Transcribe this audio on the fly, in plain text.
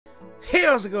Hey,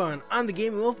 how's it going? I'm the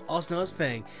Gaming Wolf, also known as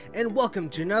Fang, and welcome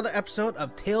to another episode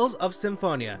of Tales of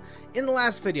Symphonia. In the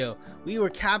last video, we were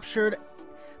captured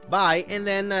by and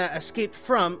then escaped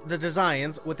from the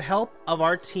Designs with the help of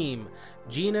our team,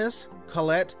 Genus,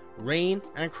 Colette, Rain,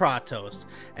 and Kratos.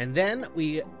 And then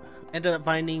we ended up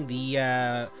finding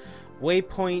the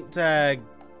Waypoint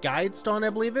Guide Stone, I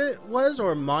believe it was,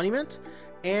 or Monument,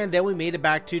 and then we made it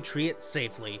back to Triet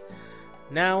safely.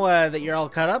 Now that you're all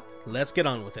caught up, let's get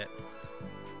on with it.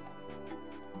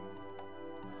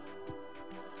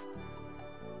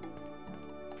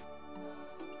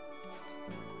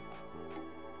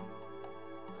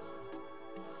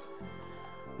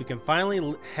 We can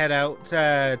finally head out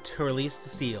to release the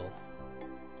seal.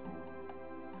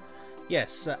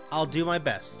 Yes, I'll do my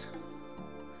best.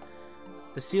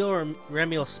 The seal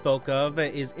Remiel spoke of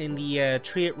is in the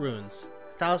Triet Ruins,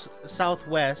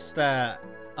 southwest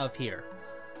of here.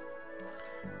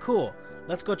 Cool,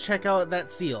 let's go check out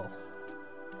that seal.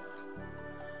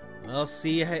 We'll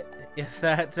see if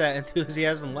that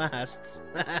enthusiasm lasts.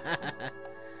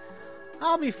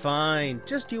 I'll be fine,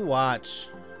 just you watch.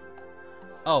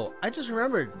 Oh, I just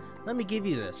remembered. Let me give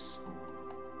you this.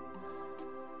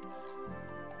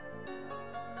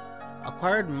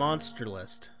 Acquired monster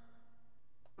list.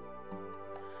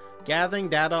 Gathering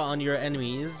data on your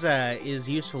enemies is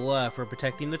useful for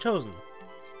protecting the Chosen.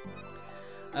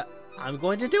 I'm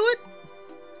going to do it.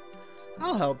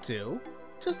 I'll help too.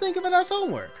 Just think of it as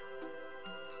homework.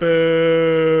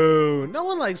 Boo! No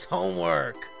one likes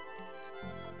homework.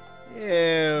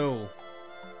 Ew.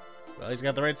 Well, he's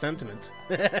got the right sentiment.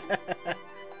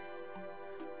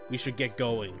 We should get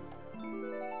going.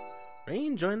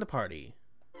 Rain joined the party.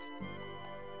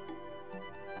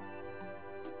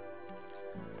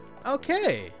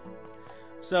 Okay.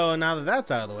 So now that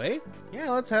that's out of the way, yeah,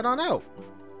 let's head on out.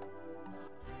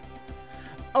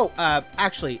 Oh,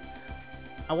 actually,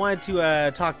 I wanted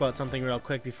to talk about something real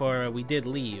quick before we did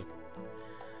leave.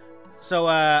 So,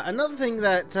 another thing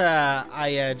that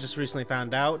I just recently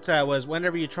found out was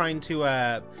whenever you're trying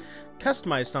to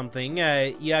customize something,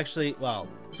 you actually, well,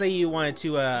 say you wanted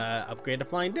to upgrade a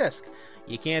flying disc.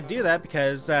 You can't do that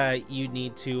because you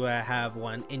need to have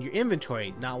one in your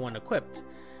inventory, not one equipped.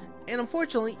 And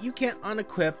unfortunately, you can't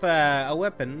unequip a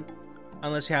weapon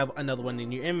unless you have another one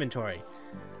in your inventory.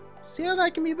 See how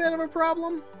that can be a bit of a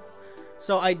problem?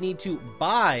 So I'd need to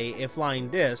buy a flying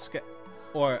disc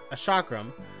or a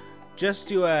chakram just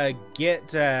to get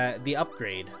the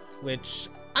upgrade, which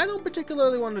I don't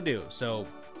particularly want to do. So,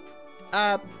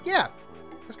 yeah,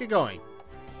 let's get going.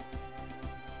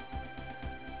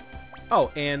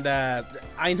 Oh, and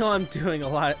I know I'm doing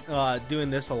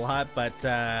this a lot, but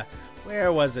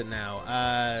where was it now?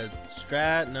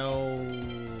 Strat, no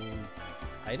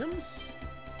items.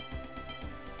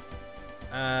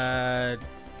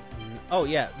 Oh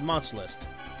yeah, monster list.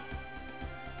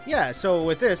 Yeah, so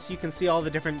with this, you can see all the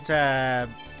different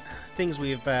things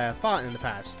we've fought in the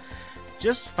past.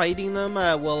 Just fighting them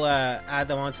will add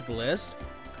them onto the list.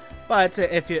 But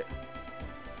if you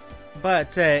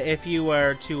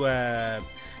were to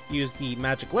use the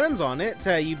magic lens on it,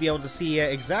 you'd be able to see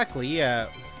exactly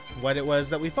what it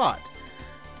was that we fought,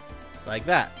 like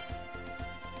that.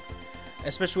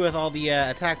 Especially with all the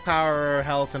attack power,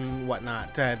 health, and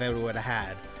whatnot that we would have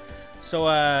had. So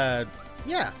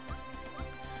yeah.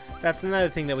 That's another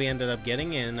thing that we ended up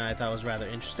getting, and I thought was rather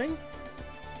interesting.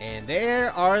 And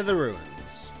there are the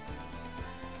ruins.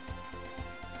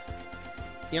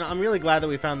 You know, I'm really glad that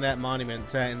we found that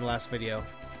monument in the last video.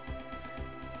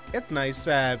 It's nice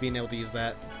being able to use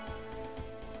that.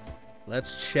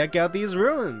 Let's check out these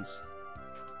ruins.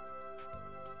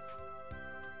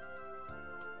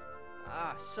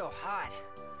 Ah, so hot.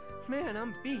 Man,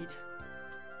 I'm beat.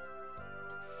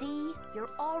 See,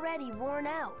 you're already worn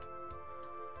out.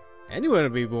 Anyone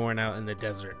would be born out in the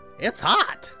desert. It's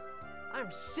hot! I'm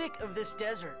sick of this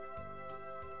desert.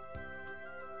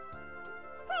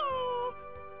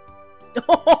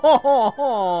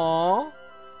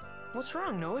 What's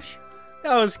wrong, Nosh?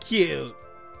 That was cute.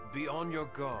 Be on your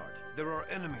guard. There are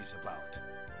enemies about.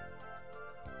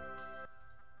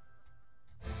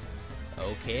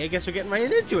 Okay, I guess we're getting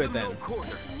right into it then.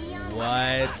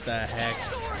 What the heck?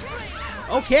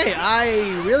 Okay,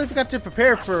 I really forgot to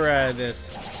prepare for this.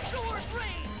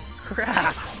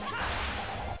 Crap.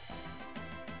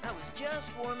 I was just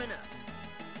warming up.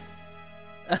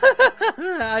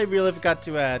 I really forgot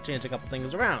to change a couple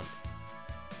things around.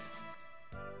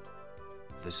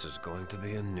 This is going to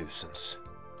be a nuisance.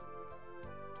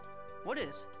 What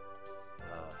is?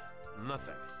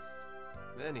 Nothing.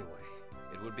 Anyway,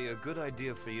 it would be a good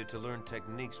idea for you to learn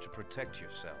techniques to protect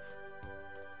yourself.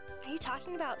 Are you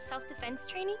talking about self-defense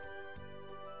training?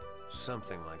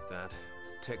 Something like that.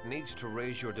 Techniques to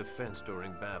raise your defense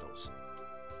during battles.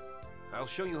 I'll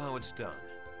show you how it's done.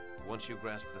 Once you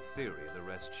grasp the theory, the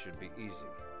rest should be easy.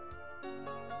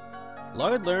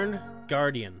 Lloyd learned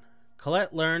Guardian.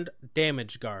 Colette learned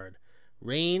Damage Guard.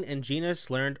 Rain and Genus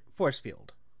learned Force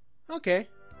Field. Okay.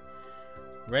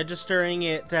 Registering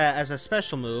it as a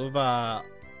special move,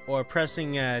 or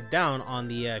pressing down on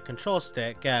the control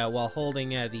stick while holding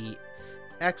the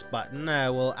X button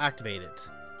will activate it.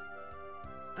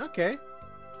 Okay.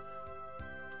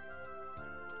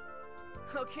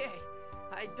 Okay,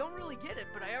 I don't really get it,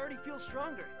 but I already feel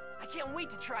stronger. I can't wait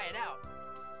to try it out.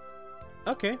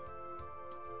 Okay.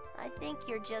 I think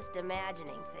you're just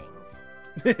imagining things.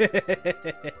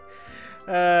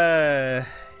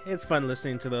 It's fun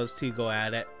listening to those two go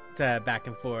at it, back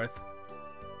and forth.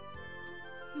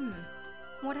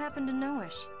 What happened to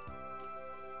Noish?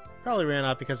 Probably ran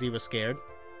off because he was scared.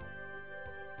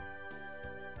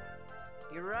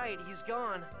 You're right, he's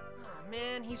gone. Oh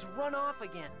man, he's run off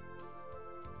again.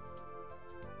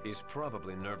 He's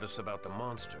probably nervous about the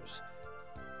monsters.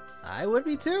 I would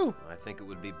be too. I think it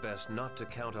would be best not to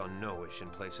count on Noish in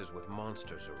places with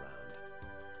monsters around.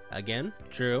 Again,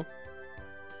 true.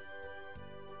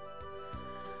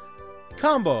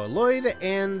 Combo, Lloyd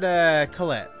and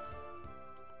Colette.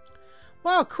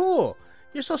 Wow, cool.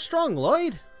 You're so strong,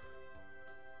 Lloyd.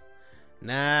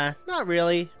 Nah, not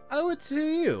really. I owe it to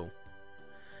you.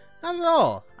 Not at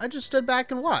all. I just stood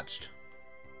back and watched.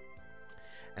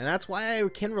 And that's why I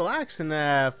can relax and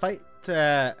fight.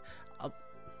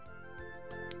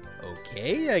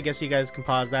 Okay, I guess you guys can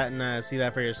pause that and see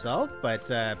that for yourself. But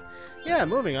yeah,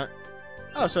 moving on.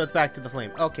 Oh, so it's back to the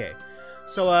flame. Okay.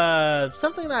 So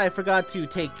something that I forgot to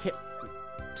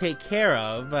take care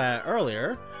of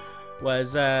earlier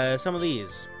was some of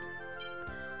these.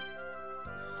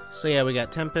 So yeah, we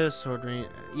got Tempest, Sword Rain.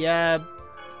 Yeah,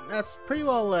 that's pretty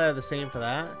well the same for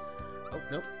that. Oh,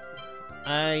 nope.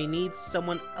 I need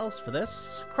someone else for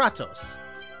this. Kratos.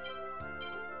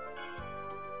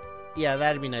 Yeah,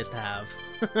 that'd be nice to have.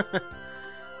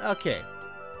 Okay.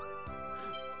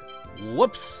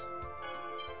 Whoops.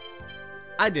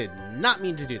 I did not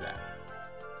mean to do that.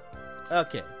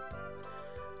 Okay.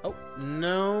 Oh,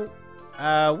 no.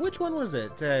 Which one was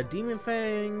it? Demon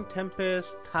Fang,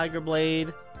 Tempest, Tiger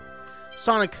Blade,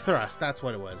 Sonic Thrust. That's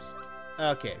what it was.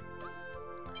 Okay.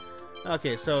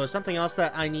 Okay, so something else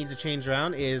that I need to change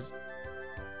around is...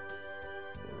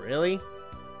 Really?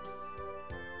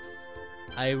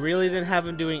 I really didn't have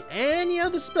him doing any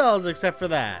other spells except for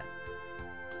that.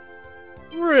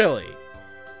 Really?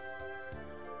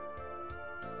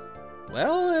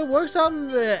 Well, it works out in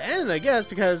the end, I guess,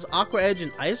 because Aqua Edge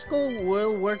and Icicle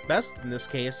will work best in this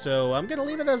case, so I'm gonna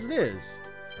leave it as it is.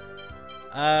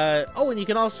 Oh, and you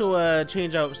can also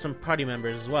change out some party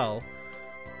members as well.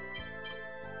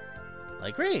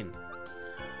 Like Rain.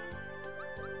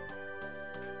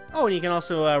 Oh, and you can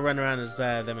also run around as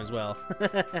them as well.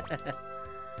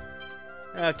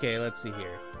 Okay, let's see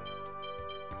here.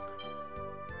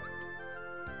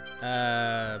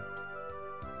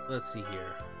 Let's see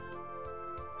here.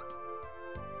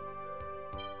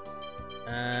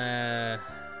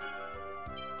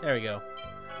 There we go.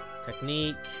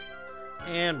 Technique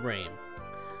and Rain.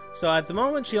 So at the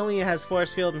moment she only has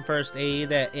Force Field and First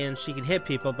Aid, and she can hit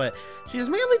people, but she's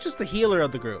mainly just the healer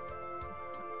of the group.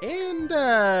 And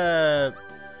her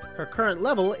current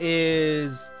level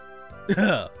is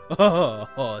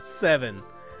 7.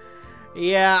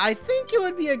 Yeah, I think it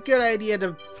would be a good idea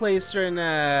to place her in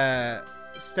a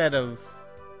set of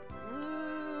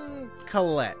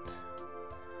Colette.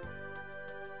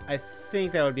 I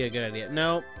think that would be a good idea.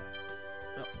 No.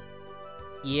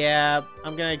 Yeah,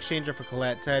 I'm gonna exchange her for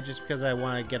Colette just because I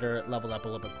want to get her leveled up a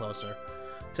little bit closer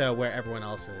to where everyone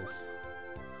else is.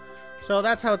 So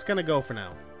that's how it's gonna go for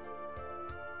now.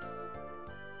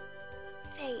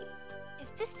 Say,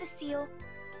 is this the seal?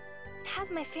 It has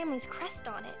my family's crest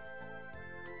on it.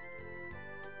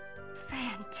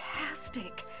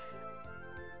 Fantastic!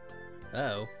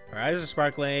 Uh-oh. Her eyes are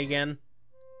sparkling again.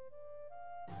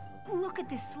 Look at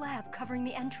this slab covering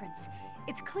the entrance.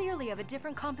 It's clearly of a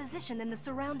different composition than the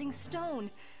surrounding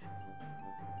stone.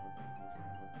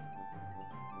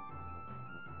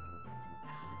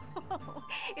 Oh,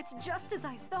 it's just as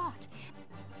I thought.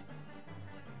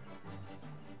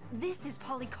 This is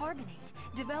polycarbonate,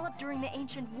 developed during the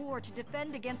ancient war to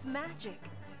defend against magic.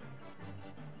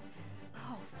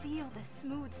 Oh, feel the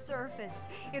smooth surface.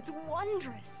 It's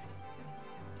wondrous.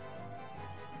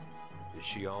 Is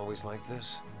she always like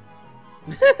this?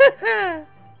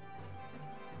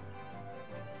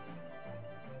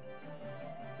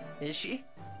 Is she?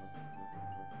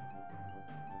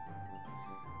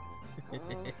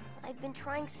 I've been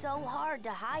trying so hard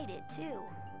to hide it, too.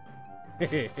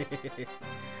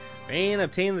 Rain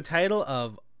obtained the title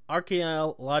of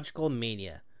Archaeological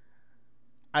Mania.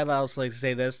 I also like to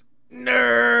say this.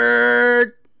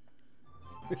 Nerd!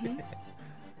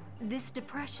 This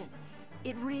depression,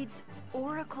 it reads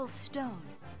Oracle Stone.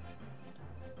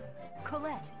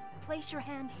 Colette, place your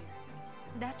hand here.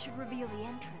 That should reveal the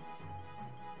entrance.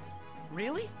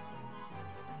 Really?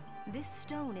 This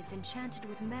stone is enchanted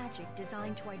with magic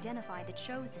designed to identify the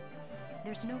chosen.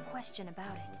 There's no question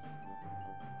about it.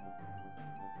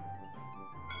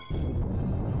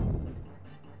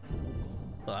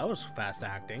 Well, that was fast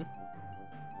acting.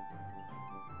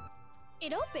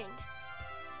 It opened.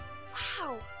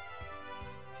 Wow.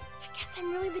 I guess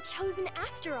I'm really the chosen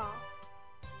after all.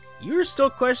 You were still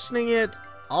questioning it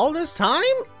all this time?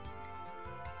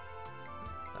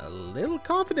 A little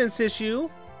confidence issue.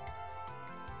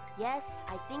 Yes,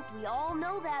 I think we all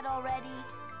know that already.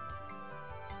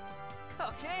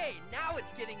 Okay, now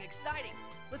it's getting exciting.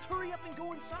 Let's hurry up and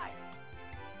go inside.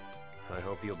 I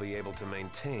hope you'll be able to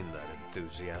maintain that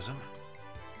enthusiasm.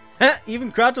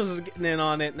 Even Kratos is getting in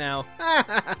on it now.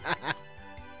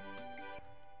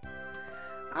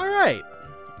 Alright.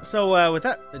 So, with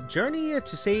that, a journey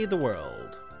to save the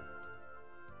world.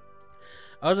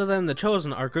 Other than the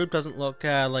Chosen, our group doesn't look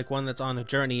like one that's on a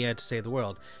journey to save the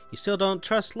world. You still don't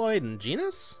trust Lloyd and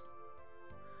Genus?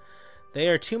 They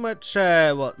are too much,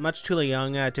 much too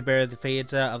young to bear the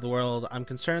fate of the world. I'm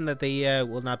concerned that they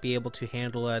will not be able to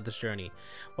handle this journey.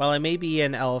 While I may be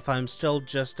an elf, I'm still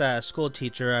just a school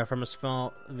teacher from a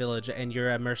small village, and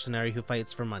you're a mercenary who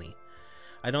fights for money.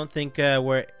 I don't think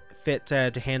we're fit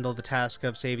to handle the task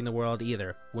of saving the world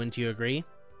either. Wouldn't you agree?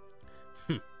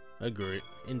 Agree.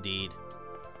 Indeed.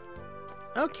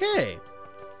 Okay.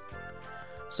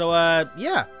 So,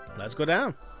 yeah. Let's go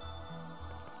down.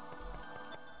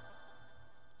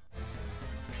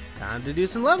 Time to do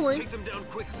some leveling. Take them down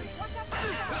quickly.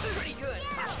 Pretty good.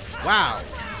 Wow.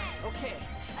 Okay.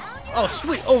 Oh,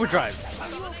 sweet. Overdrive.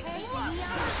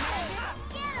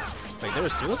 Wait, there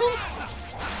was two of them?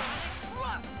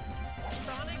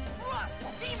 Sonic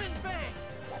Demon Bang.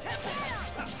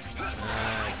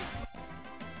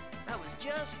 I was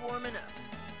just warming up.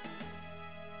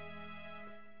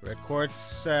 Red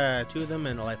quartz, two of them,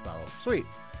 and a life bottle. Sweet.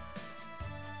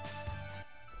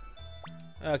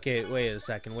 Okay, wait a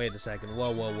second.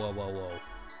 Whoa, whoa, whoa, whoa, whoa.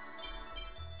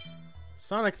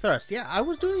 Sonic Thrust. Yeah, I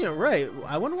was doing it right.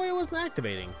 I wonder why it wasn't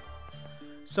activating.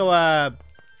 So,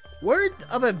 word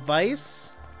of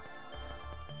advice.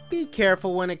 Be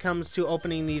careful when it comes to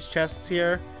opening these chests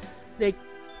here. They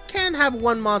can have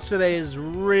one monster that is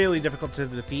really difficult to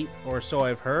defeat, or so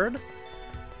I've heard.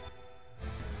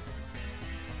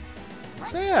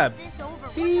 So yeah,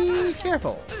 be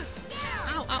careful.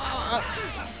 Ow, ow, ow, ow.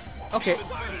 Okay.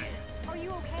 Are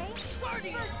you okay?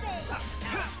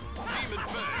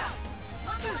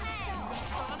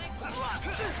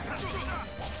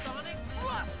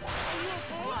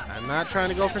 I'm not trying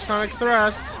to go for Sonic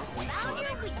Thrust.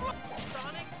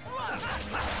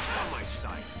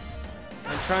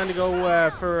 I'm trying to go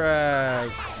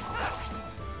for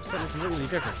something completely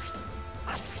different.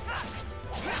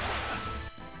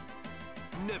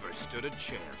 Never stood a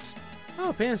chance.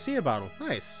 Oh, Panacea bottle.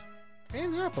 Nice.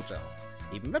 And apple gel.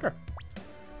 Even better.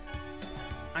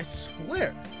 I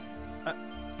swear.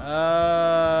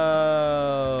 Oh.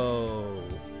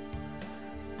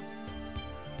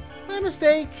 My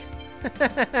mistake.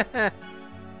 I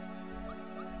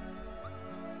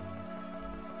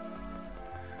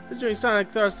was doing Sonic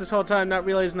Thrust this whole time, not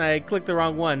realizing I clicked the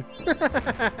wrong one.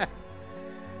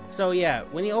 So yeah,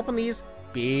 when you open these,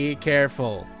 be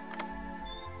careful.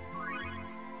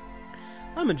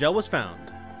 Lemon gel was found.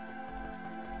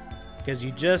 Because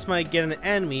you just might get an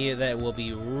enemy that will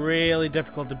be really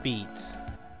difficult to beat.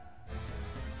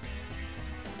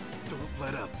 Don't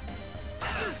let up.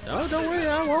 No, don't worry,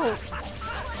 I won't.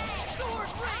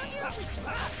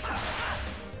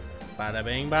 Bada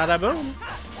bing, bada boom.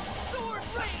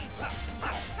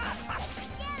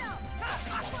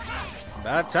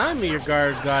 About time your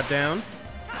guard got down.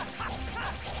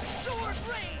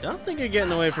 Don't think you're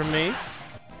getting away from me.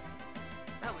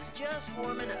 I was just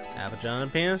warming up. Apple John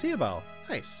and Panacea Ball.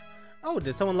 Nice. Oh,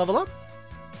 did someone level up?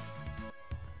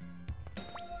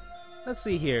 Let's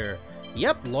see here.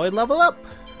 Yep, Lloyd leveled up.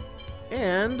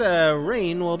 And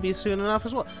Rain will be soon enough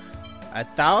as well.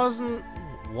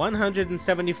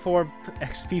 1,174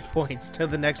 XP points to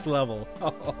the next level.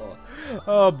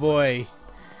 Oh boy.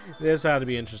 This ought to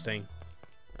be interesting.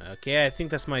 Okay, I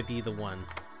think this might be the one.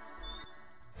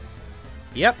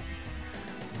 Yep.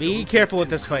 Be careful with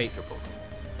this fight.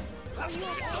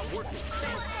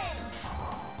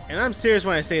 And I'm serious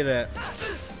when I say that.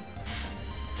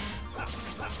 Are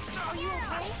you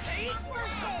okay?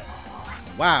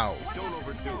 Wow. Don't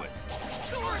overdo it.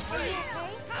 Sword Are you rain!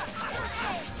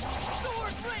 okay?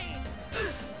 Sword rain!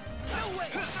 No way!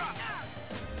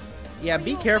 Yeah,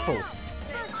 be careful.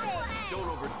 First aid. Don't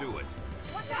overdo it.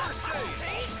 First aid!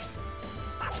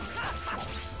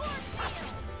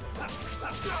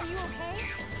 Are you okay?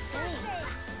 Thanks.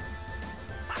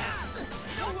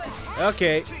 No way!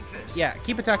 Okay. Yeah,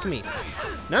 keep attacking me.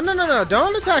 No, no, no, no.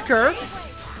 Don't attack her. Ready?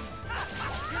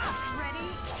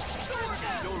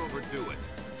 Don't overdo it.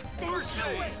 First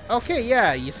aid. Okay,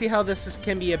 yeah. You see how this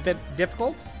can be a bit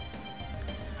difficult?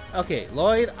 Okay,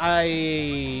 Lloyd,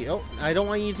 I don't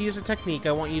want you to use a technique.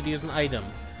 I want you to use an item.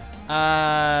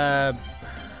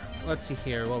 Let's see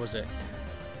here. What was it?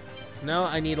 No,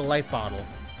 I need a life bottle.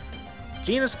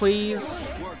 Genus, please.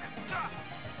 Work.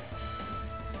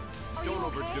 Don't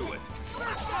overdo it.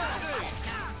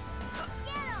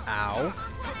 Ow.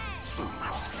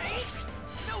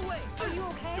 No way! Are you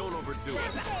okay? Don't overdo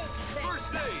it.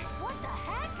 First aid. What the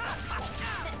heck?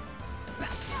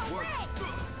 Work.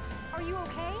 Are you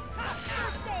okay?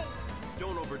 First aid.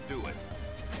 Don't overdo it.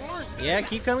 Yeah,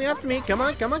 keep coming after me. Come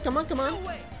on, come on, come on, come on. No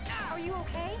way! Are you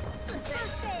okay?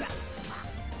 First aid.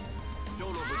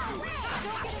 Don't overdo it.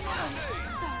 Don't get another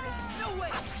one. Sorry. No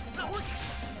way! It's not working!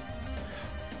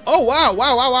 Oh, wow,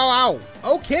 wow, wow, wow, wow.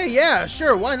 Okay, yeah,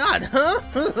 sure, why not, huh?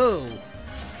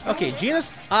 Okay,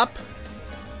 Genus, up.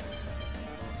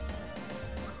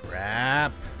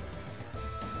 Crap.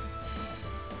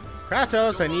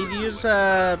 Kratos, I need to use,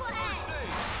 I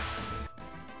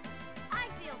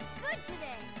feel good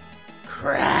today.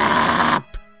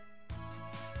 crap.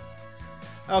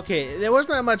 Okay, there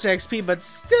wasn't that much XP, but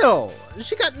still,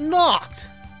 she got knocked.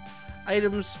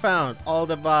 Items found, all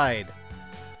divide.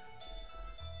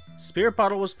 Spirit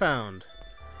bottle was found.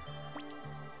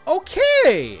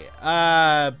 Okay!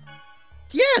 Yeah,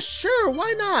 sure,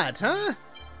 why not, huh?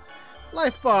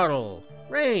 Life bottle.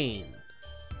 Rain.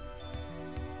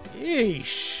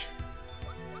 Yeesh.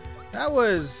 That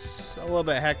was a little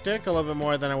bit hectic, a little bit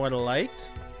more than I would have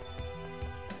liked.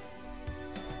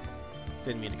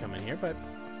 Didn't mean to come in here, but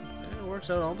it works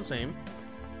out all the same.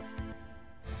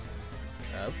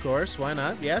 Of course, why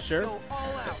not? Yeah, sure. Go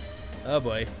all out! Oh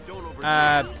boy. Don't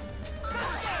overdo it.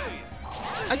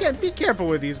 Again, be careful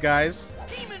with these guys.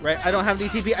 Demon Right, I don't have any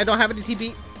TP. I don't have any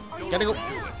TP. Gotta go. Do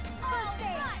it.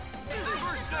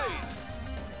 First aid.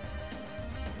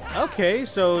 Okay,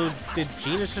 so did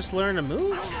Genus just learn a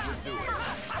move? Don't overdo it.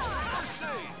 First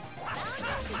aid.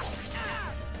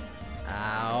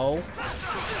 Ow.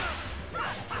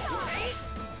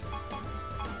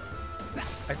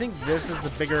 I think this is the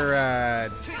bigger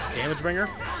damage bringer.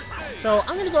 So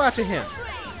I'm gonna go after him.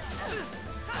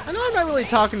 I know I'm not really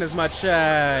talking as much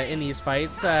in these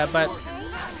fights, but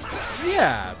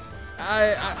yeah,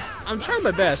 I'm trying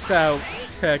my best to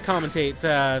commentate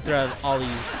throughout all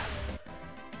these.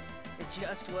 It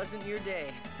just wasn't your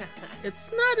day. It's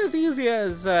not as easy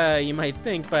as you might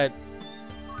think, but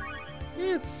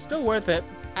it's still worth it.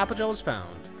 Apple Gel was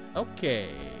found. Okay.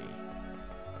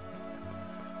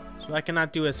 So I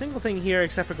cannot do a single thing here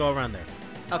except for go around there.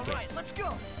 Okay. Alright, let's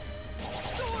go!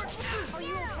 Are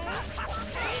you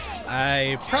okay?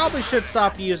 I probably should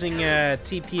stop using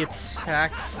TP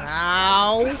attacks.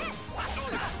 Ow!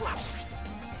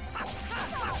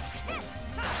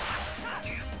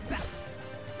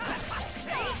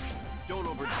 Don't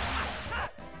overdo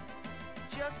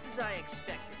Just as I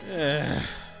expected. Ugh.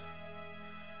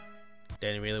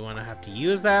 Didn't really want to have to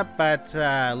use that, but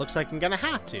looks like I'm gonna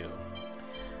have to.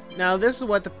 Now, this is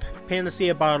what the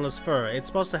Panacea bottle is for. It's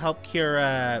supposed to help cure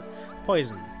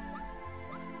poison.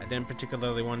 I didn't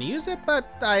particularly want to use it, but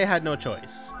I had no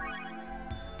choice.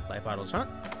 Life bottles found.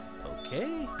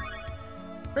 Okay.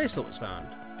 Bracelet was found.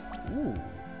 Ooh.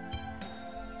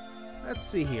 Let's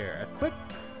see here. Equip.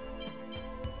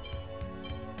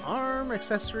 Arm,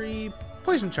 accessory,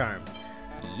 poison charm.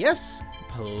 Yes,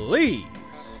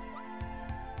 please.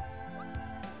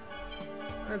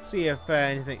 Let's see if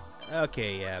anything...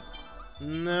 Okay, yeah.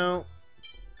 No.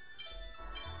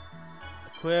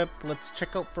 Equip. Let's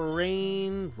check out for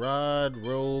rain. Rod,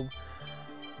 robe.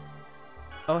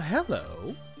 Oh,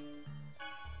 hello.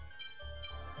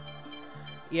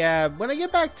 Yeah, when I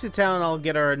get back to town, I'll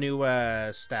get our new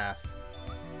staff.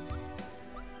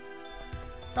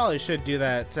 Probably should do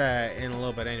that in a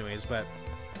little bit anyways, but...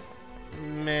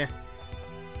 Meh.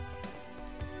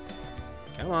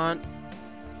 Come on.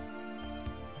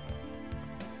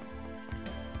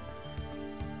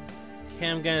 Okay,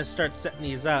 I'm gonna start setting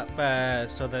these up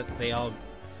so that they all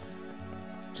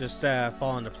just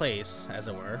fall into place, as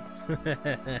it were.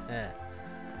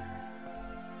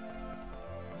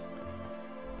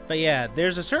 But yeah,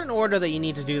 there's a certain order that you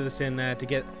need to do this in to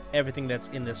get everything that's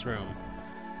in this room.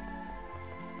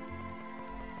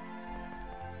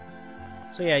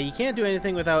 So yeah, you can't do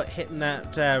anything without hitting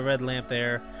that red lamp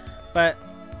there. But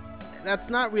that's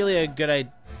not really a good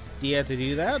idea to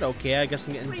do that. Okay, I guess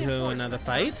I'm getting into another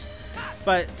fight.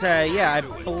 But yeah, I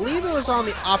believe it was on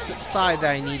the opposite side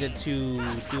that I needed to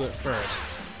do it first.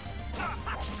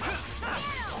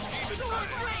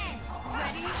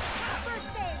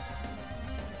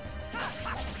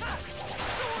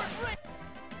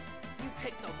 You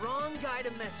picked the wrong guy to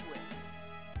mess with.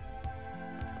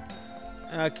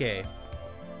 Okay.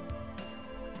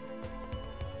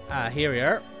 Here we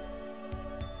are.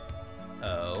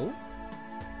 Oh.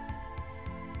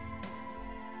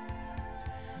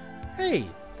 Hey,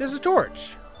 there's a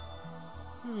torch.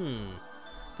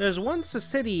 There's once a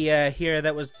city here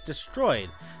that was destroyed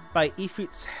by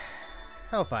Ifrit's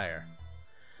hellfire.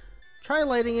 Try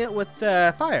lighting it with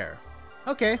fire.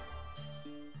 Okay.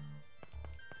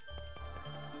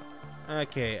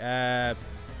 Okay,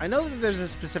 I know that there's a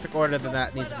specific order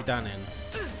that needs to be done in.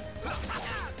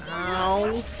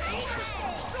 Ow.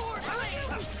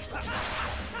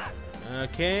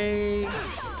 Okay.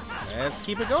 Let's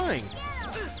keep it going.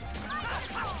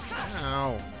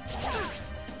 Ow.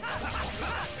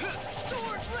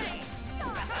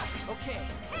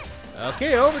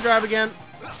 Okay, overdrive again.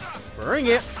 Bring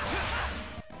it.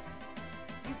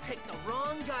 You picked the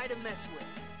wrong guy to mess with.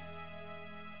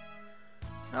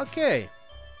 Okay.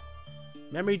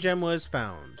 Memory gem was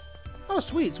found. Oh,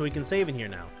 sweet. So we can save in here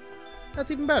now. That's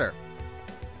even better.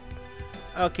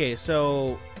 Okay,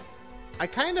 so I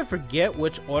kind of forget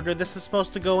which order this is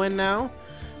supposed to go in now.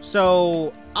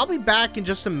 So I'll be back in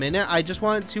just a minute. I just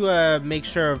wanted to make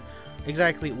sure of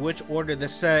exactly which order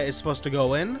this is supposed to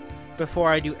go in before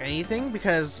I do anything,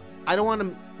 because I don't want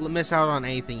to miss out on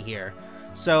anything here.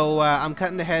 So I'm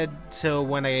cutting ahead to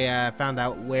when I found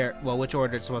out which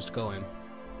order it's supposed to go in.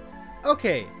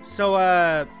 Okay, so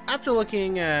after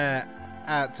looking at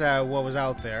what was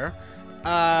out there,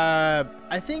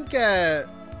 I think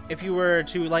if you were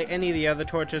to light any of the other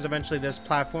torches, eventually this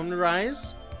platform would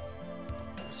rise.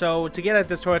 So to get at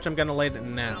this torch, I'm gonna light it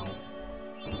now.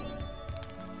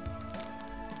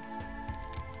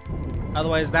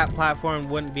 Otherwise, that platform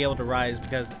wouldn't be able to rise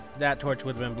because that torch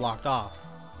would have been blocked off.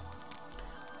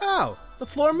 Oh, the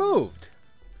floor moved.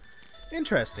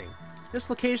 Interesting. This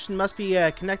location must be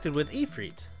connected with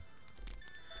Ifrit.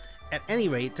 At any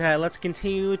rate, let's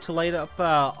continue to light up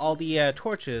all the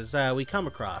torches we come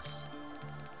across.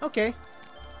 Okay.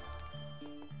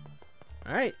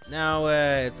 Alright, now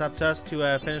it's up to us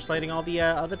to finish lighting all the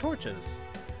other torches.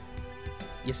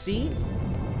 You see,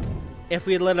 if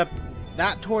we had lit up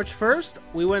that torch first,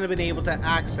 we wouldn't have been able to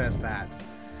access that.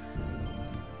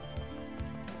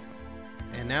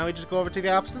 And now we just go over to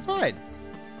the opposite side.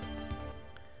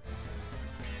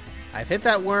 I've hit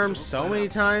that worm so many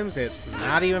times, it's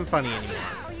not even funny anymore.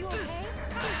 Are you okay?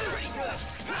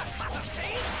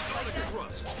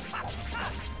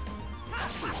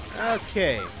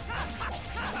 Okay.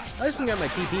 At least I got my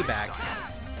TP back.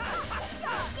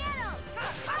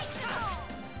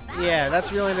 Yeah,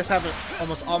 that's really nice having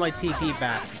almost all my TP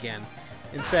back again,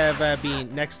 instead of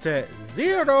being next to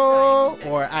 0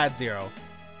 or at 0.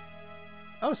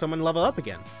 Oh, someone leveled up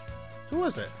again. Who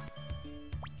was it?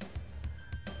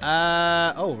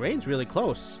 Oh, Rain's really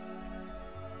close.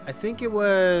 I think it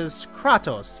was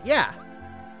Kratos. Yeah.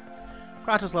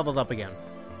 Kratos leveled up again.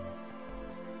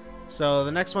 So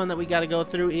the next one that we gotta go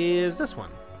through is this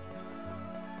one.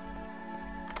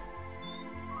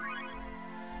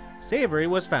 Savory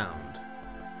was found.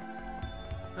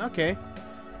 Okay.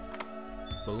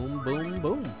 Boom, boom,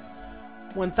 boom.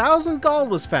 1,000 gold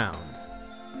was found.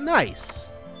 Nice.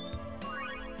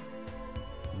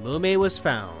 Mume was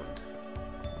found.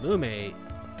 Mume?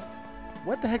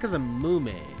 What the heck is a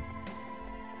mume?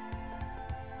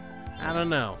 I don't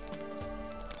know.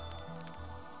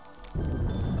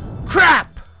 Crap!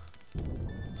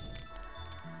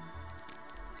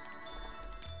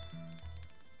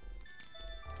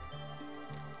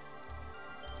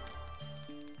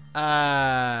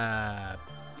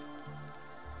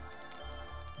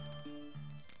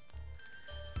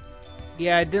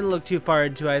 Yeah, I didn't look too far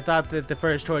into it. I thought that the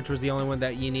first torch was the only one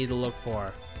that you need to look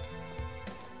for.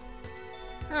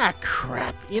 Ah,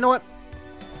 crap. You know what?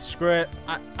 Screw it.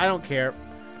 I don't care.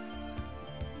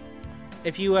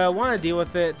 If you want to deal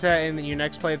with it in your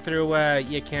next playthrough,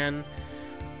 you can.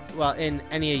 Well, in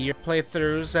any of your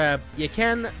playthroughs, you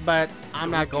can, but I'm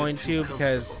not going to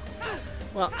because,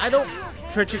 well, I don't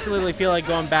particularly feel like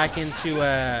going back into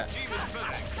that,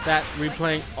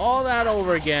 replaying all that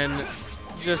over again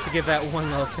just to get that one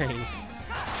little thing.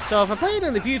 So if I play it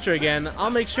in the future again, I'll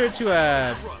make sure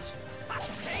to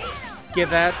get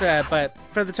that, but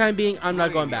for the time being, I'm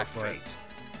not going back for it.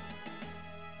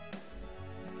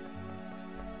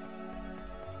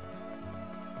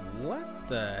 What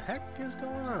the heck is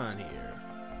going on here?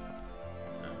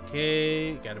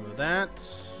 Okay, gotta move that.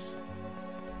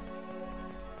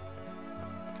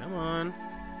 Come on.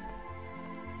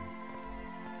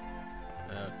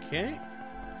 Okay.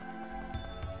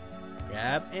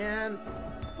 Grab and...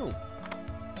 Oh.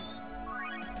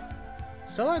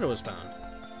 Stiletto was found.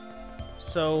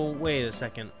 So, wait a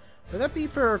second. Would that be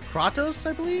for Kratos,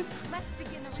 I believe?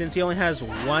 Since he only has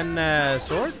one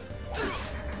sword?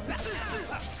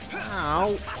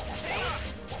 Ow.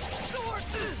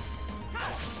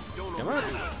 Come on.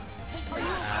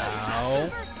 Ow.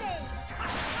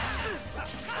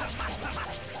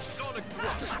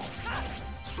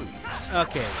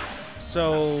 Okay,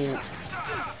 so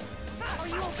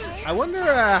I wonder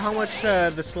how much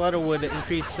the stiletto would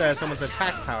increase someone's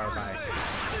attack power by.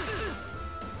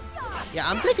 Yeah,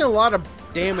 I'm taking a lot of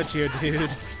damage here, dude.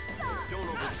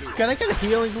 Can I get a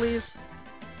healing, please?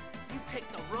 You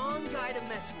picked the wrong guy to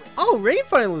mess with. Oh, Rain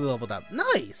finally leveled up.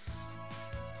 Nice.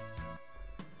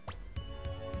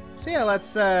 So yeah,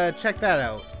 let's check that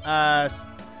out.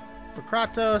 For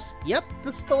Kratos, yep,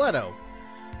 the stiletto.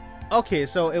 Okay,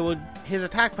 so it would his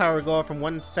attack power would go from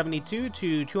 172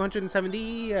 to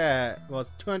 270. Well,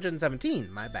 it's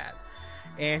 217. My bad.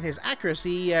 And his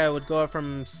accuracy would go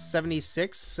from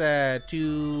 76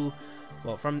 to,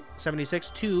 well, from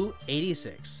 76 to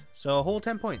 86. So a whole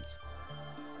 10 points.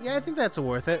 Yeah, I think that's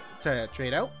worth it to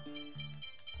trade out.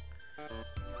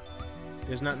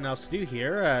 There's nothing else to do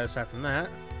here aside from that.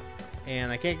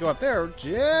 And I can't go up there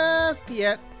just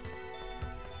yet.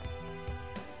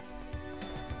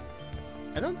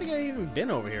 I don't think I've even been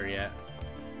over here yet.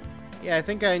 Yeah, I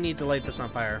think I need to light this on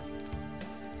fire.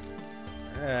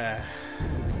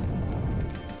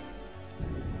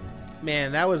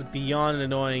 Man, that was beyond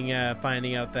annoying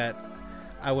finding out that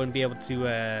I wouldn't be able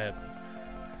to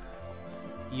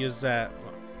use that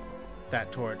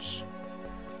torch.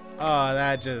 Oh,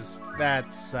 that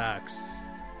sucks.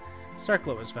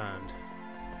 Circlet was found.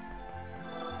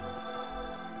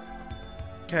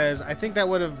 Because I think that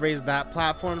would have raised that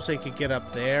platform so you could get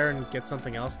up there and get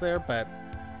something else there, but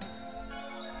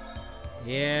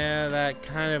yeah, that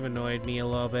kind of annoyed me a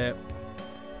little bit.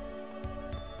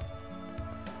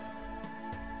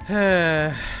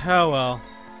 Oh well.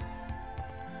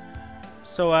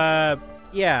 So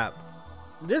yeah,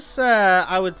 this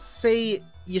I would say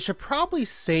you should probably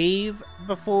save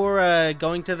before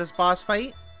going to this boss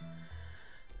fight.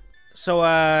 So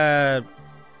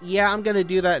yeah, I'm gonna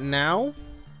do that now.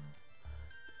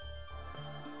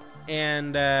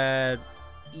 And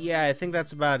yeah, I think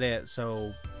that's about it.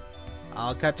 So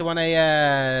I'll cut to when I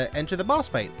enter the boss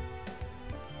fight.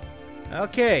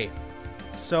 Okay,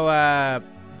 so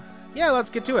yeah, let's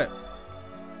get to it.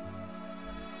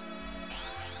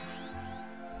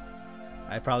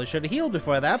 I probably should have healed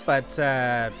before that, but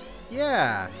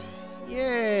yeah,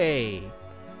 yay.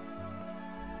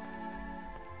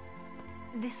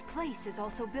 This place is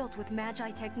also built with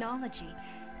Magi technology.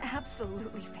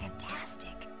 Absolutely fantastic.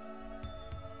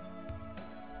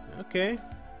 Okay.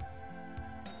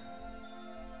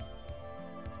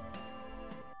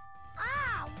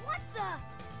 Ah, what the?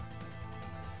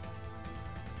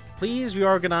 Please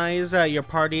reorganize your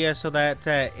party so that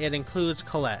it includes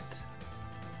Colette.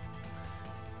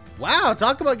 Wow,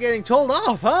 talk about getting told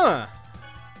off, huh?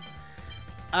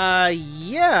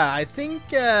 Yeah, I think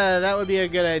that would be a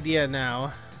good idea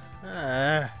now.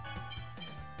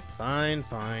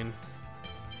 Fine.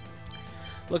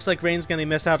 Looks like Rain's gonna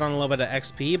miss out on a little bit of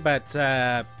XP, but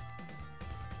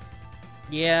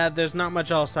yeah, there's not much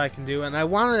else I can do, and I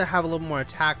wanted to have a little more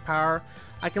attack power.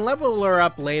 I can level her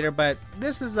up later, but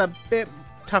this is a bit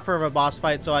tougher of a boss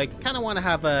fight, so I kind of want to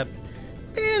have a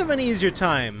bit of an easier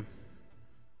time.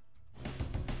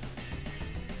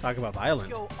 Talk about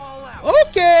violent. Go all out.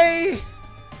 Okay!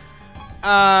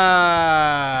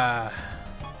 Yeah!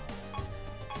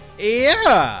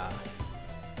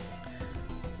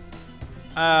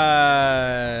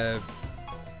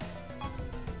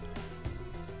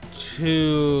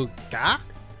 To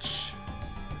gotch,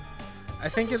 I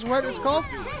think is what it's called.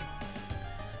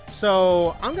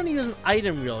 So I'm gonna use an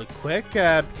item really quick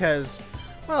because,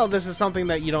 well, this is something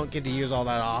that you don't get to use all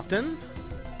that often.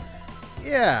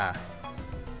 Yeah.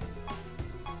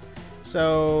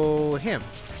 So him.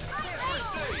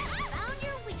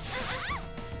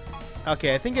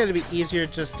 Okay, I think it'd be easier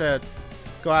just to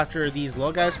go after these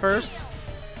little guys first.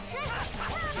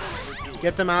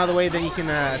 Get them out of the way, then you can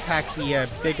attack the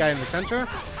big guy in the center.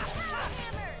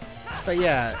 But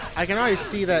yeah, I can already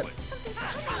see that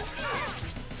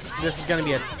this is gonna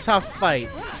be a tough fight.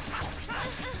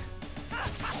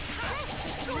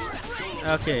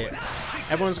 Okay,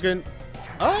 everyone's good.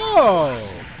 Oh!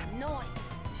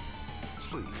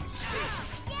 Please.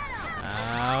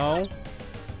 Ow.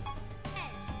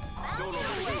 Don't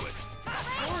overdo it.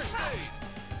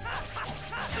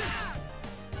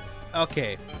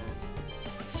 Okay.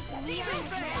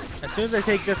 As soon as I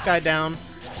take this guy down,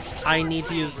 I need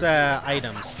to use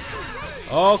items.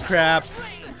 Oh crap.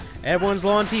 Everyone's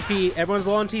low on TP. Everyone's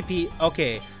low on TP.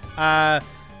 Okay. I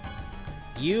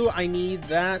need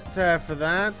that for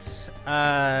that.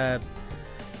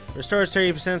 Restores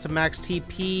 30% of max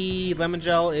TP. Lemon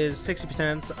Gel is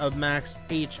 60% of max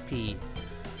HP.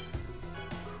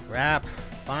 Crap.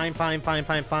 Fine.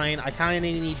 I kind of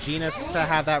need Genus to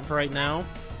have that for right now.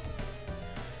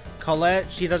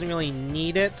 Colette, she doesn't really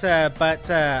need it, but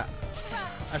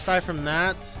aside from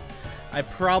that, I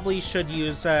probably should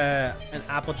use an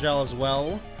Apple Gel as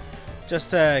well,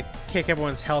 just to kick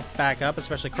everyone's health back up,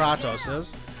 especially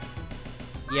Kratos's.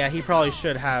 Yeah, he probably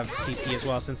should have TP as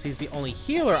well, since he's the only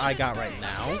healer I got right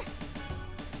now.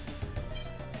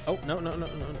 Oh, no.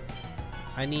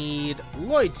 I need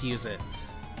Lloyd to use it.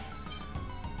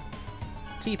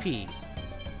 TP.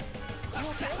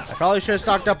 I probably should have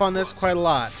stocked up on this quite a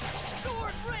lot.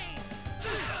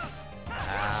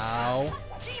 Ow.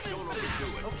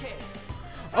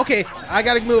 Okay, I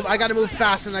gotta move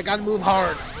fast and I gotta move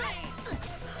hard.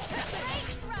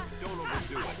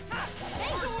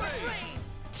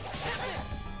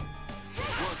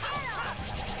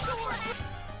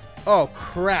 Oh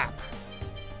crap.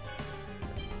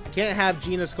 I can't have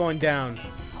Genus going down.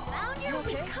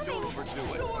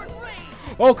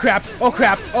 Oh crap!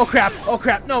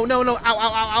 No!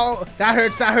 Ow! That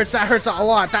hurts a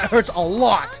lot.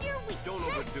 Don't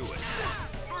overdo it.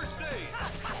 First aid.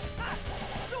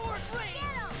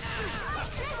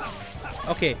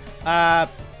 Okay,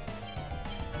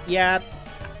 yeah,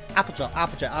 Apple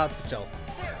Gel.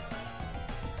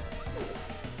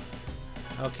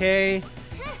 Okay,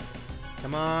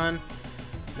 come on,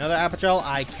 another Apple Gel.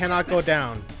 I cannot go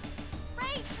down.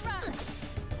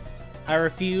 I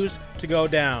refuse to go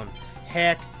down.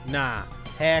 Heck nah.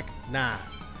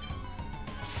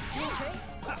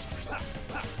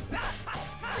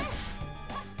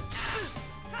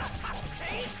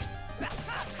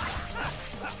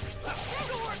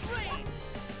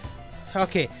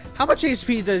 Okay, how much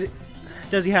HP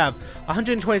does he have?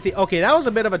 123. Okay, that was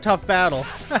a bit of a tough battle.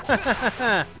 Our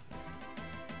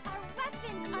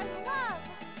weapons are love,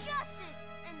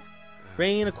 justice, and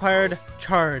Rain acquired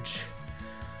charge.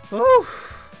 Ooh.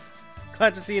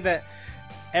 Glad to see that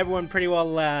everyone pretty well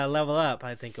level up,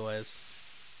 I think it was.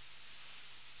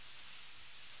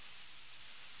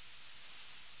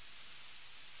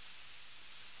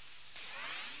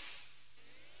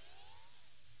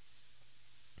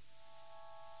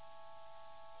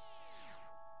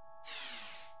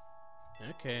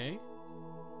 Okay.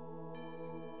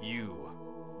 You,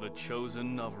 the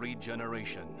chosen of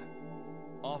regeneration,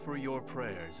 offer your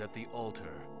prayers at the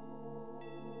altar.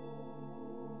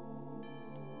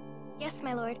 yes,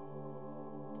 my lord.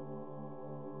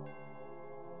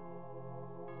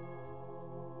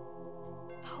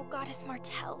 Oh, Goddess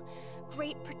Martel,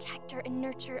 great protector and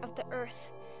nurturer of the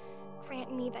earth,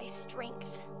 grant me thy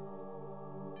strength.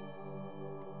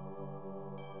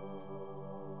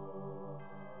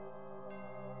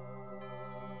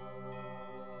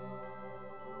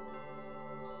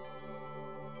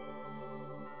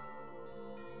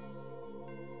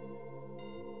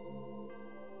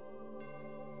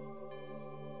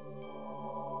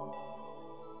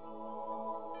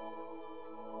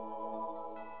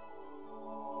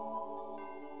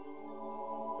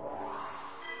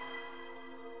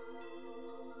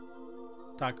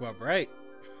 Talk about bright.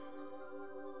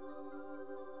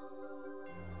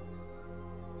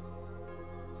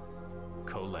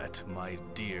 Colette, my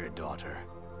dear daughter,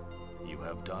 you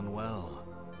have done well.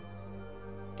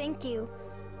 Thank you,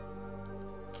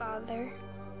 Father.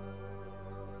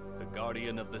 The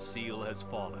guardian of the seal has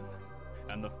fallen,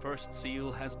 and the first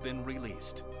seal has been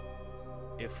released.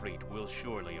 Ifrit will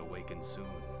surely awaken soon.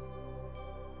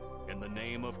 In the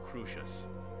name of Crucius,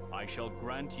 I shall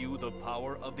grant you the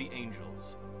power of the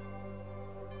angels.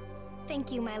 Thank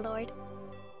you, my lord.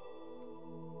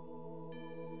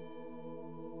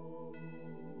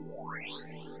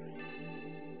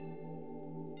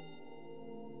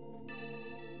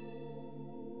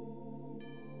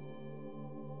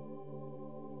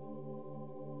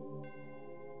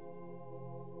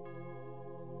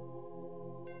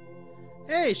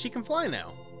 Hey, she can fly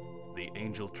now. The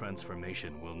angel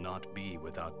transformation will not be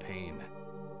without pain.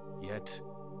 Yet,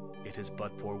 it is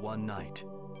but for one night.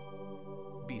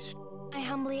 I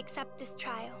humbly accept this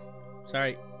trial.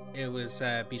 Sorry, it was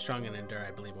be strong and endure,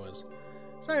 I believe it was.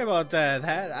 Sorry about that.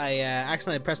 I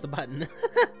accidentally pressed the button.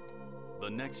 The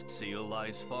next seal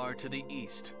lies far to the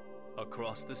east,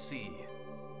 across the sea.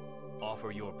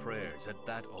 Offer your prayers at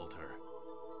that altar.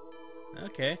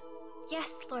 Okay.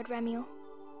 Yes, Lord Remuel.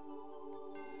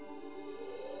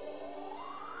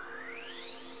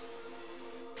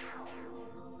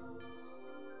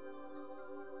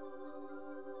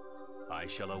 I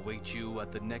shall await you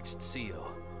at the next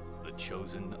seal, the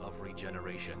chosen of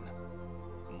regeneration.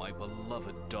 My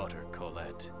beloved daughter,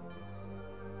 Colette.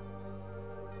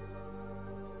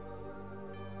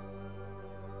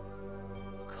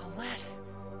 Colette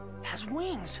has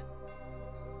wings.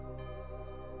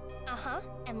 Uh-huh,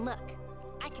 and look,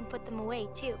 I can put them away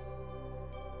too.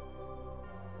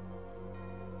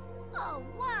 Oh,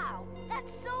 wow!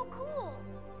 That's so cool!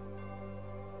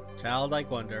 Childlike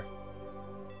wonder.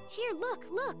 Here, look,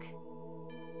 look!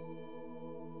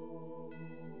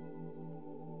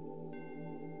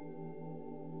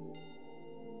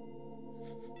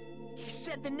 He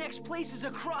said the next place is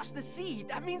across the sea.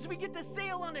 That means we get to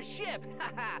sail on a ship.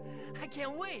 Haha, I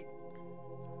can't wait.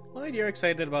 Lloyd, you're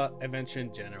excited about adventure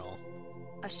in general.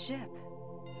 A ship?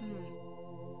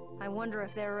 I wonder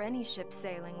if there are any ships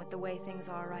sailing with the way things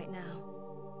are right now.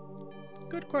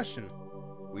 Good question.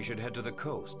 We should head to the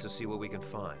coast to see what we can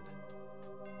find.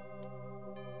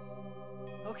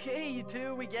 Okay, you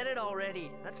two, we get it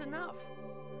already. That's enough.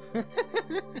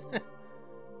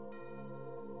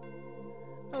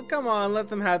 Oh, come on, let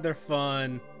them have their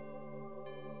fun.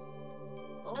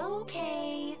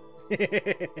 Okay.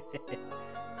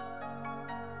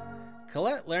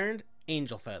 Colette learned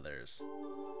angel feathers.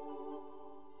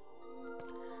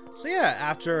 So yeah,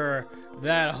 after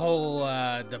that whole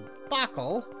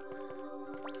debacle,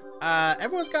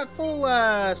 everyone's got full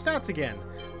stats again.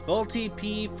 Full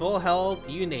TP, full health,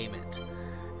 you name it.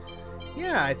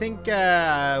 Yeah, I think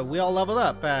we all leveled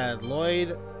up.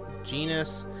 Lloyd,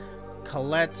 Genus,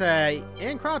 Colette,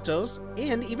 and Kratos,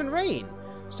 and even Rain.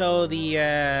 So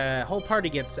the whole party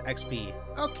gets XP.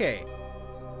 Okay.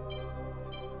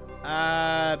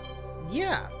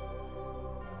 Yeah.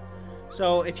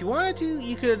 So if you wanted to,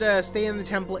 you could stay in the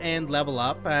temple and level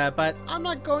up, but I'm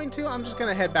not going to. I'm just going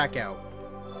to head back out.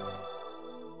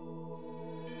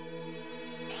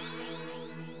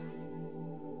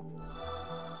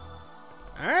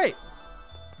 Alright.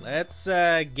 Let's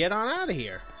get on out of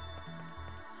here.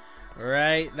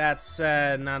 Right, that's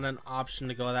not an option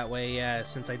to go that way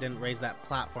since I didn't raise that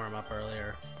platform up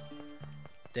earlier.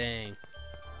 Dang.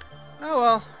 Oh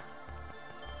well.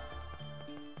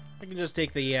 I can just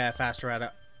take the faster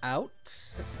route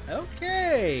out.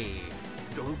 Okay.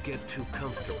 Don't get too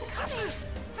comfortable.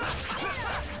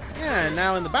 Yeah, and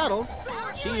now in the battles,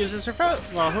 she uses her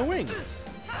her wings.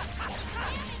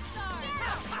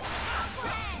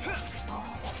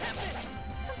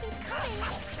 Something's coming.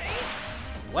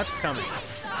 What's coming?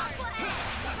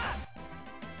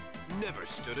 Never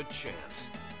stood a chance.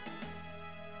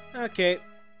 Okay.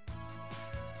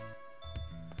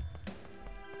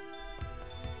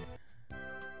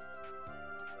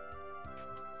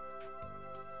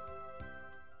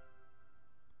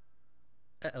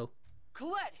 Uh-oh.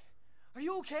 Colette, are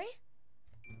you okay?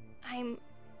 I'm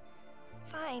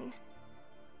fine.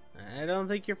 I don't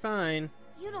think you're fine.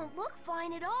 You don't look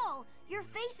fine at all. Your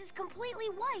face is completely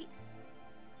white.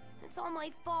 It's all my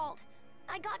fault.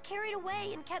 I got carried away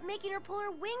and kept making her pull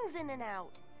her wings in and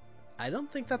out. I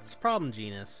don't think that's the problem,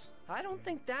 Genus. I don't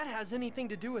think that has anything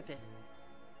to do with it.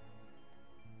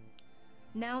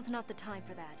 Now's not the time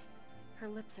for that. Her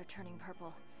lips are turning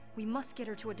purple. We must get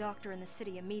her to a doctor in the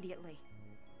city immediately.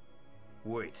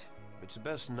 Wait. It's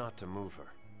best not to move her.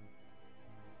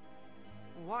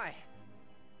 Why?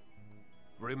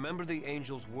 Remember the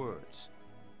angel's words.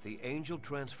 The angel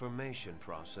transformation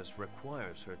process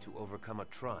requires her to overcome a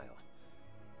trial.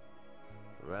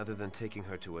 Rather than taking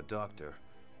her to a doctor,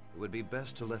 it would be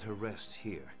best to let her rest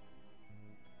here.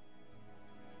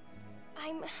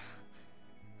 I'm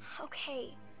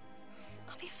okay.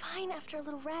 I'll be fine after a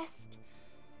little rest.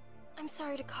 I'm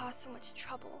sorry to cause so much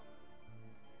trouble.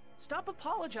 Stop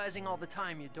apologizing all the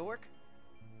time, you dork.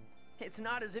 It's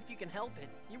not as if you can help it.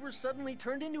 You were suddenly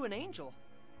turned into an angel.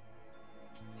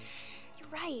 You're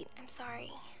right. I'm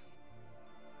sorry.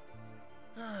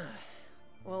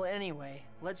 Well, anyway,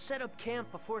 let's set up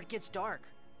camp before it gets dark.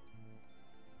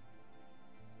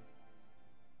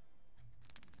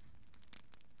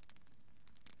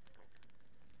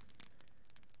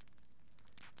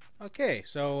 Okay,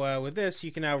 so with this,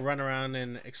 you can now run around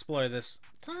and explore this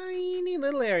tiny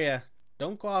little area.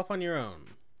 Don't go off on your own.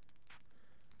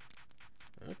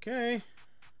 Okay.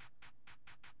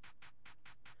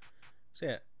 That's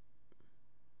it.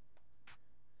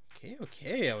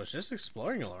 Okay, I was just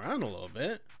exploring all around a little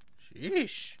bit.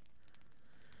 Sheesh.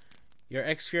 Your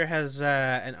X-Sphere has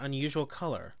an unusual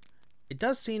color. It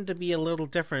does seem to be a little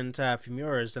different from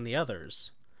yours and the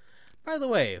others. By the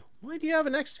way, why do you have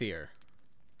an X-Sphere?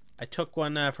 I took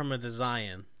one from a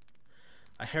design.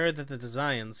 I heard that the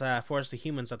designs forced the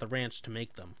humans at the ranch to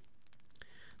make them.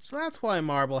 So that's why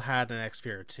Marble had an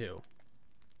X-Sphere too.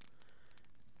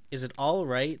 Is it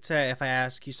alright if I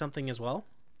ask you something as well?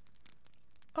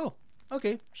 Oh,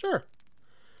 okay, sure.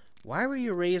 Why were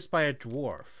you raised by a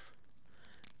dwarf?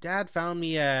 Dad found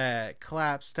me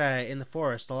collapsed in the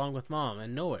forest along with Mom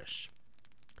and Noish.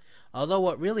 Although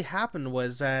what really happened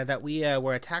was that we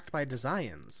were attacked by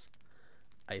Desians.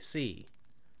 I see.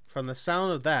 From the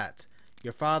sound of that,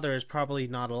 your father is probably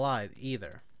not alive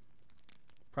either.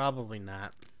 Probably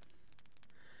not.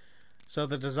 So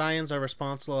the Desians are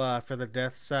responsible for the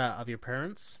deaths of your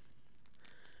parents?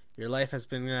 Your life has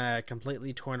been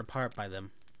completely torn apart by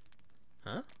them.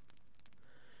 Huh?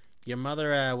 Your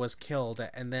mother was killed,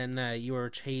 and then you were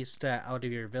chased out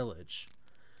of your village.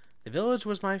 The village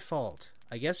was my fault.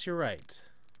 I guess you're right.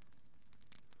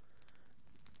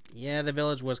 Yeah, the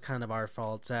village was kind of our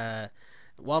fault.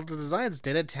 While the Desians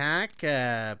did attack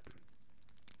the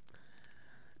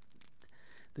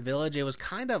village, it was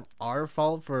kind of our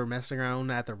fault for messing around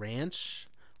at the ranch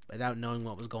without knowing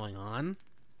what was going on.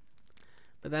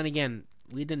 But then again,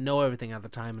 we didn't know everything at the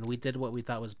time, and we did what we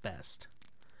thought was best.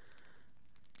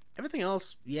 Everything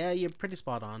else, yeah, you're pretty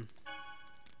spot on.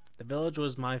 The village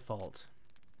was my fault.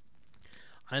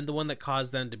 I'm the one that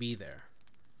caused them to be there.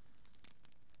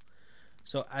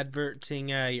 So averting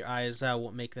your eyes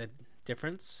won't make the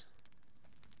difference?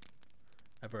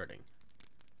 Averting.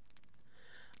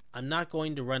 I'm not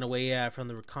going to run away from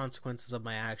the consequences of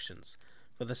my actions,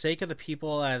 for the sake of the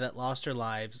people that lost their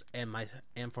lives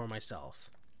and for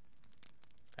myself.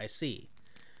 I see.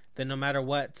 Then no matter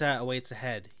what awaits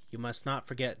ahead, you must not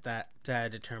forget that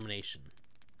determination.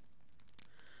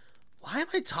 Why am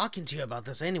I talking to you about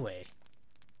this anyway?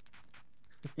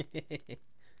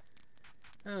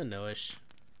 Oh, no-ish.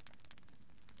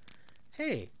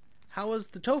 Hey, how was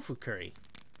the tofu curry?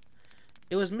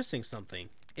 It was missing something.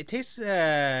 It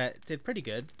did pretty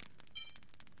good.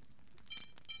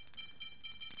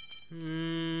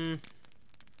 I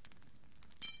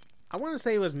want to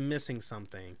say it was missing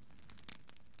something.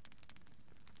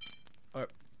 Or,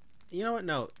 you know what?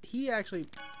 No, he actually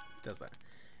does that.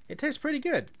 It tastes pretty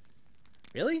good.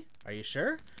 Really? Are you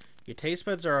sure? Your taste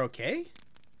buds are okay?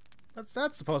 What's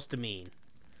that supposed to mean?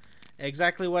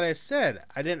 Exactly what I said.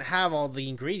 I didn't have all the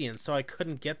ingredients, so I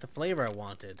couldn't get the flavor I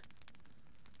wanted.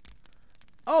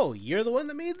 Oh, you're the one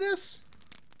that made this?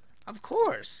 Of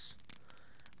course.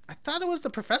 I thought it was the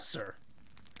professor.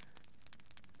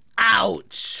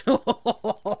 Ouch!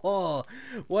 What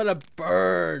a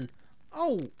burn.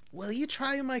 Oh, will you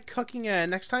try my cooking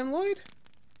next time, Lloyd?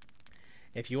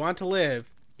 If you want to live,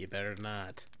 you better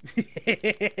not.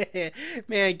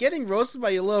 Man, getting roasted by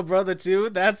your little brother too,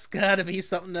 that's gotta be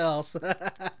something else.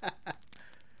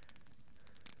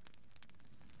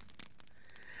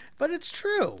 But it's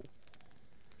true.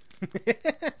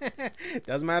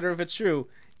 Doesn't matter if it's true.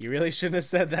 You really shouldn't have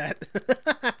said that.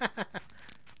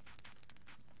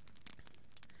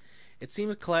 It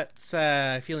seems Colette's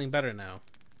feeling better now.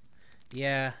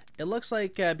 Yeah, it looks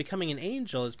like becoming an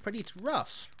angel is pretty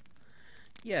rough.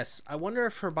 Yes, I wonder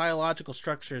if her biological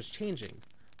structure is changing.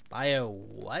 Bio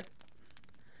what?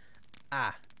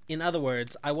 Ah, in other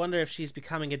words, I wonder if she's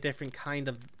becoming a different kind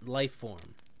of life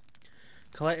form.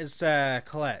 Colette is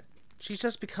Colette. She's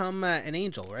just become an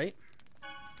angel, right?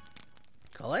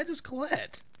 Colette is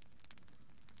Colette.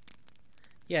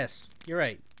 Yes, you're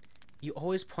right. You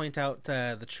always point out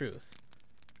the truth.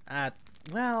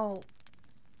 Well,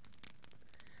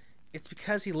 it's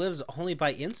because he lives only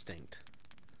by instinct.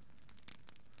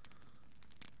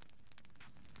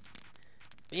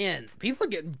 Man, people are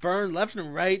getting burned left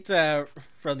and right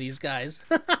from these guys.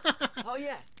 Oh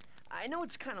yeah, I know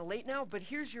it's kind of late now, but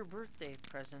here's your birthday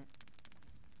present.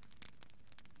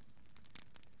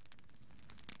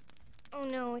 Oh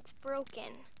no, it's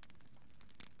broken.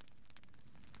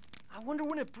 I wonder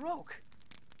when it broke.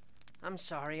 I'm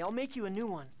sorry, I'll make you a new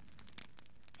one.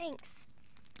 Thanks.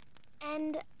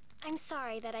 And I'm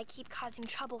sorry that I keep causing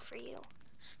trouble for you.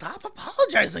 Stop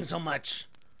apologizing so much.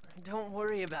 Don't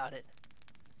worry about it.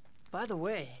 By the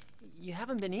way, you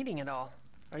haven't been eating at all.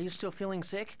 Are you still feeling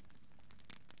sick?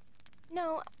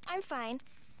 No, I'm fine.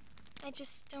 I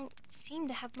just don't seem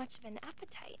to have much of an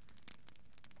appetite.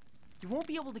 You won't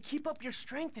be able to keep up your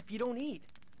strength if you don't eat.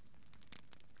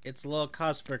 It's a little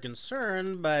cause for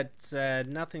concern, but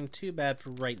nothing too bad for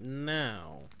right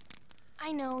now.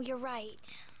 I know, you're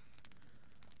right.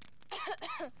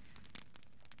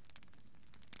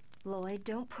 Lloyd,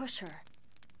 don't push her.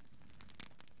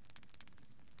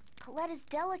 Colette is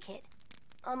delicate,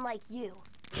 unlike you.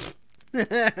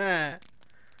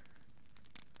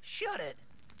 Shut it.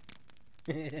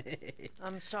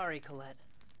 I'm sorry, Colette.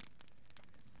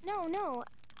 No,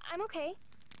 I'm okay.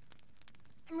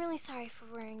 I'm really sorry for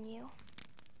worrying you.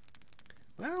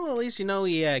 Well, at least you know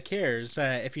he cares.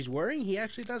 If he's worrying, he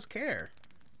actually does care.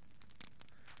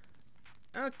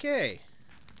 Okay.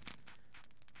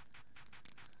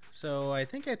 So, I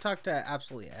think I talked to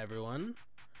absolutely everyone.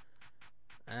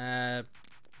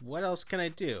 What else can I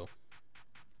do?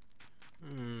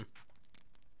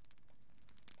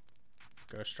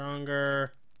 Grow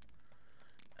stronger.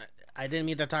 I didn't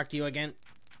mean to talk to you again.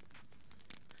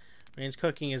 Rain's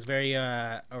cooking is very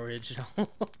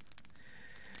original.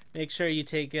 Make sure you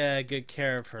take good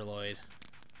care of her, Lloyd.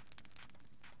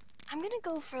 I'm gonna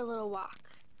go for a little walk.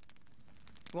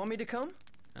 You want me to come?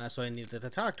 So I needed to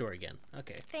talk to her again.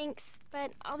 Okay. Thanks,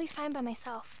 but I'll be fine by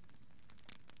myself.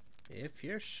 If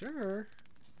you're sure.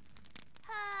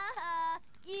 Ha ha,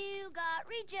 you got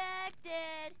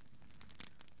rejected.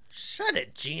 Shut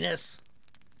it, Genus.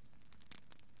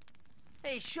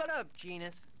 Hey, shut up,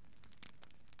 Genus.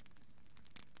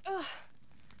 Ugh.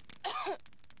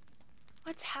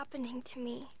 What's happening to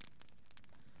me?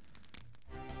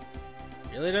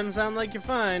 Really doesn't sound like you're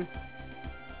fine.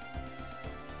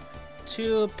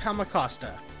 To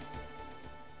Palmacosta.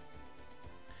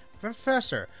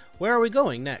 Professor, where are we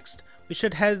going next? We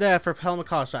should head for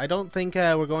Palmacosta. I don't think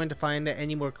we're going to find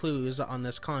any more clues on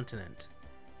this continent.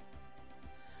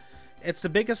 It's the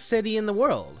biggest city in the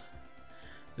world.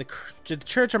 The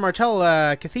Church of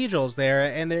Martel Cathedral is there,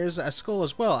 and there's a school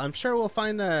as well. I'm sure we'll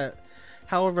find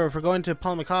however, if we're going to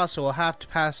Palmacosta, we'll have to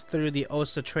pass through the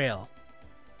Osa Trail.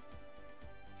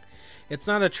 It's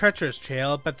not a treacherous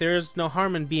trail, but there is no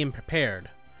harm in being prepared.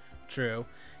 True.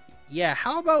 Yeah,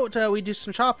 how about we do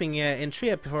some shopping in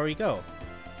Tria before we go?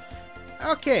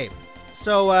 Okay,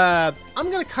 so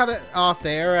I'm going to cut it off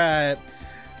there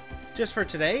just for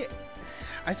today.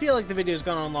 I feel like the video's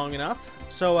gone on long enough,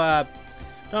 so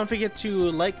don't forget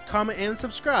to like, comment, and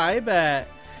subscribe,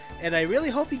 and I really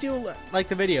hope you do like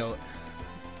the video.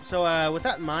 So with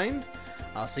that in mind,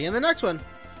 I'll see you in the next one.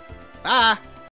 Bye!